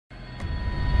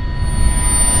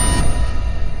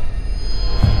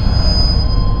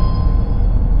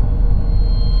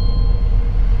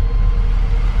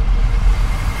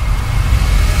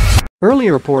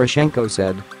Earlier, Poroshenko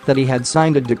said that he had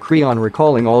signed a decree on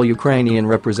recalling all Ukrainian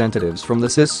representatives from the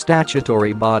CIS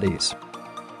statutory bodies.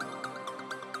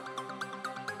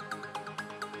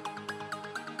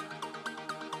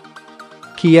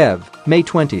 Kiev, May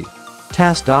 20.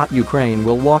 TASS. Ukraine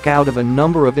will walk out of a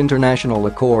number of international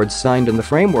accords signed in the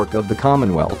framework of the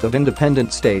Commonwealth of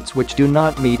Independent States which do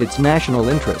not meet its national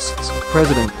interests,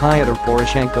 President Pyotr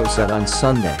Poroshenko said on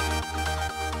Sunday.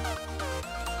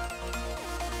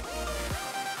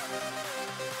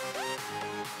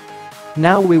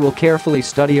 Now we will carefully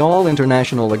study all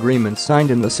international agreements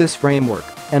signed in the CIS framework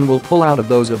and will pull out of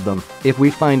those of them if we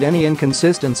find any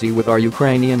inconsistency with our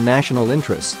Ukrainian national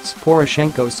interests,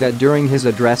 Poroshenko said during his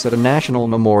address at a national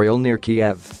memorial near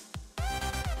Kiev.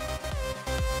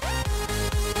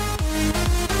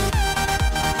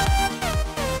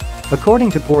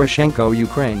 According to Poroshenko,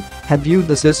 Ukraine had viewed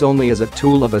the CIS only as a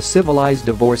tool of a civilized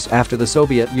divorce after the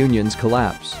Soviet Union's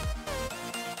collapse.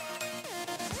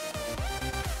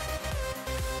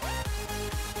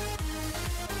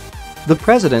 The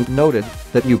president noted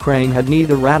that Ukraine had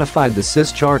neither ratified the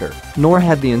CIS charter nor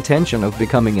had the intention of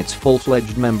becoming its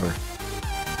full-fledged member.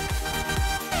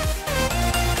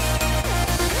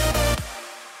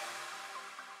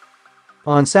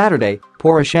 On Saturday,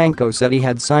 Poroshenko said he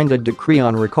had signed a decree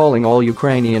on recalling all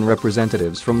Ukrainian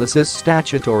representatives from the CIS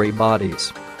statutory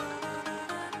bodies.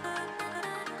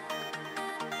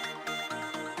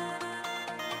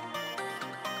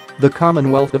 The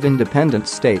Commonwealth of Independent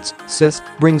States, CIS,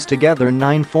 brings together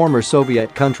 9 former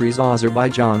Soviet countries: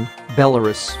 Azerbaijan,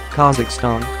 Belarus,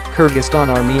 Kazakhstan, Kyrgyzstan,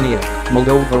 Armenia,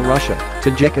 Moldova, Russia,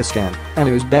 Tajikistan, and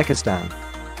Uzbekistan.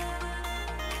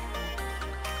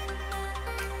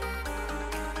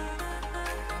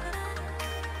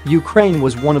 Ukraine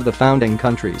was one of the founding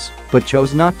countries, but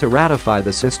chose not to ratify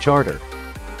the CIS charter.